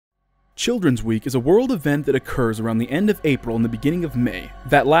Children's Week is a world event that occurs around the end of April and the beginning of May,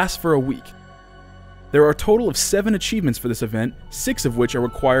 that lasts for a week. There are a total of 7 achievements for this event, 6 of which are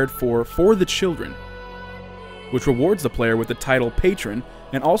required for the Children, which rewards the player with the title Patron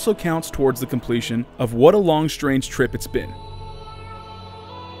and also counts towards the completion of What a Long Strange Trip It's Been.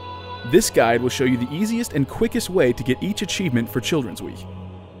 This guide will show you the easiest and quickest way to get each achievement for Children's Week.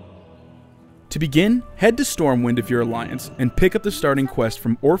 To begin, head to Stormwind if you're Alliance and pick up the starting quest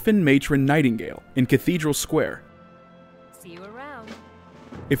from Orphan Matron Nightingale in Cathedral Square. See you around.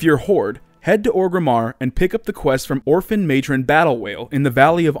 If you're Horde, head to Orgrimmar and pick up the quest from Orphan Matron Battle Whale in the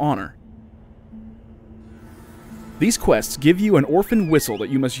Valley of Honor. These quests give you an orphan whistle that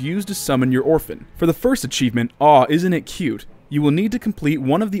you must use to summon your orphan. For the first achievement, Aw, Isn't It Cute?, you will need to complete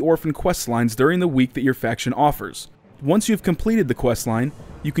one of the orphan quest lines during the week that your faction offers. Once you've completed the quest line,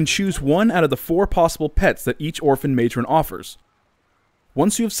 you can choose one out of the 4 possible pets that each orphan matron offers.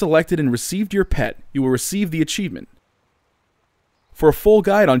 Once you have selected and received your pet, you will receive the achievement. For a full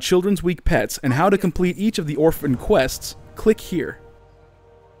guide on Children's Week pets and how to complete each of the orphan quests, click here.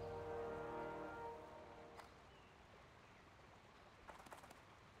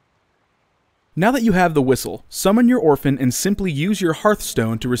 Now that you have the whistle, summon your orphan and simply use your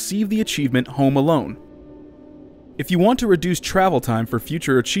Hearthstone to receive the achievement Home Alone. If you want to reduce travel time for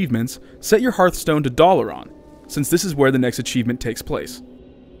future achievements, set your Hearthstone to Dalaran, since this is where the next achievement takes place.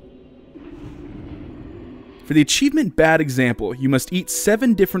 For the achievement Bad Example, you must eat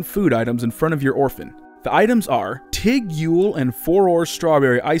 7 different food items in front of your orphan. The items are Tig Yule and 4-Ore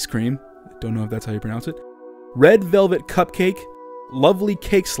Strawberry Ice Cream, don't know if that's how you pronounce it, Red Velvet Cupcake, Lovely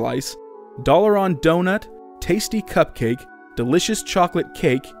Cake Slice, Dalaran Donut, Tasty Cupcake, Delicious Chocolate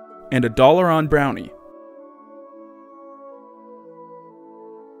Cake, and a Dalaran Brownie.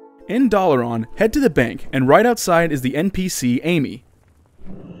 In Dalaran, head to the bank, and right outside is the NPC Amy.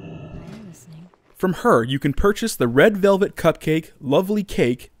 From her, you can purchase the Red Velvet Cupcake, Lovely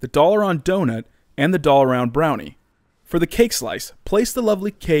Cake, the Dalaran Donut, and the Dalaran Brownie. For the cake slice, place the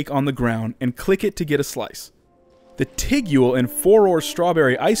Lovely Cake on the ground and click it to get a slice. The Tig Yule and 4-Ore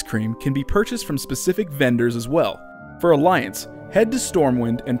Strawberry Ice Cream can be purchased from specific vendors as well. For Alliance, head to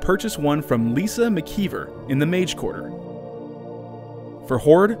Stormwind and purchase one from Lisa McKeever in the Mage Quarter. For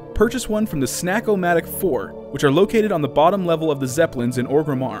Horde, purchase one from the Snack-O-Matic 4, which are located on the bottom level of the Zeppelins in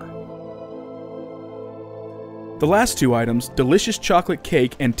Orgrimmar. The last 2 items, Delicious Chocolate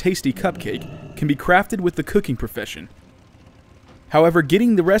Cake and Tasty Cupcake, can be crafted with the cooking profession. However,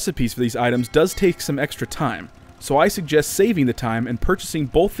 getting the recipes for these items does take some extra time, so I suggest saving the time and purchasing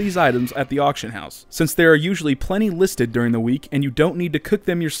both these items at the auction house, since there are usually plenty listed during the week and you don't need to cook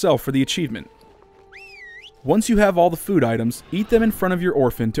them yourself for the achievement. Once you have all the food items, eat them in front of your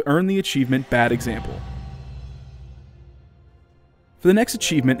orphan to earn the achievement Bad Example. For the next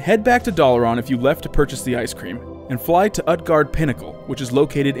achievement, head back to Dalaran if you left to purchase the ice cream, and fly to Utgard Pinnacle, which is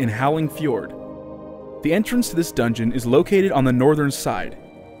located in Howling Fjord. The entrance to this dungeon is located on the northern side.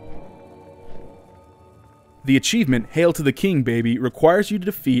 The achievement, Hail to the King Baby, requires you to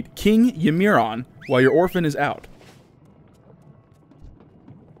defeat King Ymiron while your orphan is out.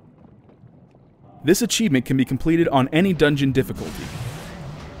 This achievement can be completed on any dungeon difficulty.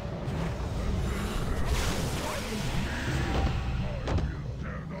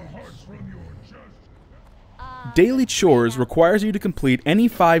 Daily Chores requires you to complete any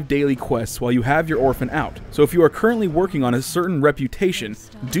 5 daily quests while you have your orphan out, so if you are currently working on a certain reputation,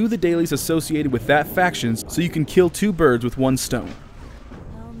 do the dailies associated with that faction so you can kill 2 birds with 1 stone.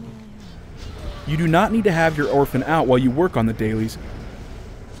 You do not need to have your orphan out while you work on the dailies.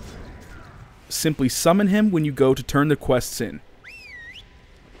 Simply summon him when you go to turn the quests in.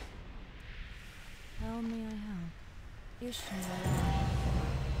 How may I help?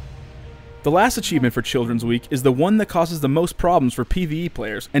 The last achievement for Children's Week is the one that causes the most problems for PvE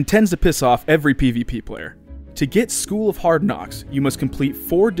players and tends to piss off every PvP player. To get School of Hard Knocks, you must complete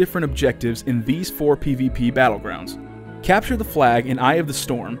 4 different objectives in these 4 PvP battlegrounds. Capture the flag in Eye of the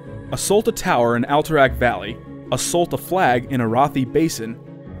Storm, assault a tower in Alterac Valley, assault a flag in Arathi Basin,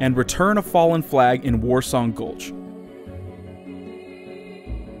 and return a fallen flag in Warsong Gulch.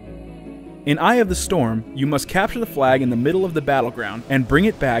 In Eye of the Storm, you must capture the flag in the middle of the battleground and bring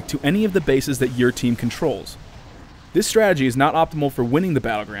it back to any of the bases that your team controls. This strategy is not optimal for winning the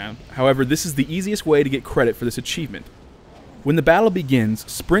battleground, however this is the easiest way to get credit for this achievement. When the battle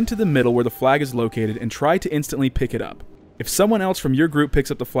begins, sprint to the middle where the flag is located and try to instantly pick it up. If someone else from your group picks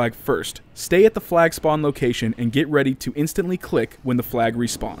up the flag first, stay at the flag spawn location and get ready to instantly click when the flag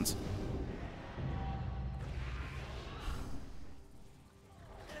respawns.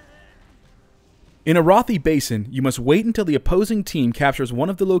 In Arathi Basin, you must wait until the opposing team captures one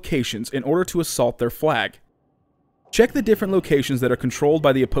of the locations in order to assault their flag. Check the different locations that are controlled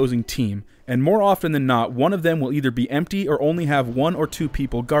by the opposing team, and more often than not, one of them will either be empty or only have 1 or 2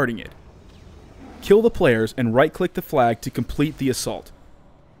 people guarding it. Kill the players and right-click the flag to complete the assault.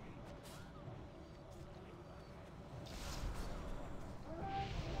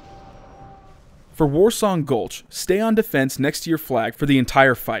 For Warsong Gulch, stay on defense next to your flag for the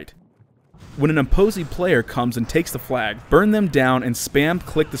entire fight. When an opposing player comes and takes the flag, burn them down and spam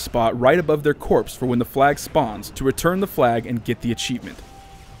click the spot right above their corpse for when the flag spawns to return the flag and get the achievement.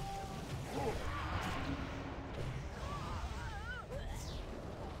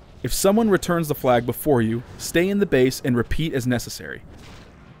 If someone returns the flag before you, stay in the base and repeat as necessary.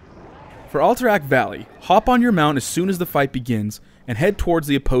 For Alterac Valley, hop on your mount as soon as the fight begins and head towards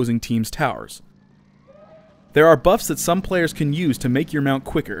the opposing team's towers. There are buffs that some players can use to make your mount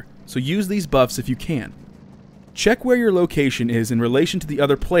quicker, so use these buffs if you can. Check where your location is in relation to the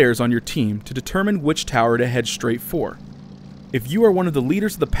other players on your team to determine which tower to head straight for. If you are one of the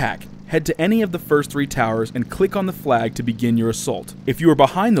leaders of the pack, head to any of the first 3 towers and click on the flag to begin your assault. If you are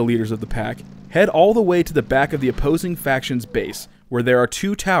behind the leaders of the pack, head all the way to the back of the opposing faction's base, where there are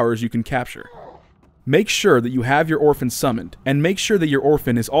 2 towers you can capture. Make sure that you have your orphan summoned, and make sure that your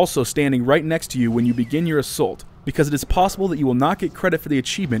orphan is also standing right next to you when you begin your assault, because it is possible that you will not get credit for the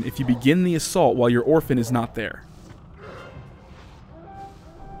achievement if you begin the assault while your orphan is not there.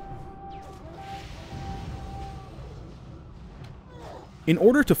 In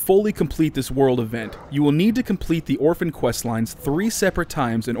order to fully complete this world event, you will need to complete the orphan questlines 3 separate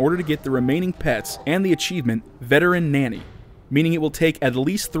times in order to get the remaining pets and the achievement Veteran Nanny, meaning it will take at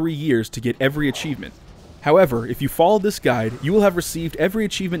least 3 years to get every achievement. However, if you follow this guide, you will have received every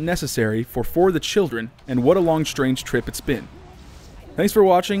achievement necessary for the children, and what a long strange trip it's been. Thanks for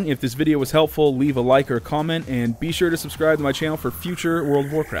watching. If this video was helpful, leave a like or a comment, and be sure to subscribe to my channel for future World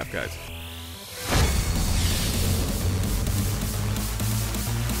of Warcraft guides.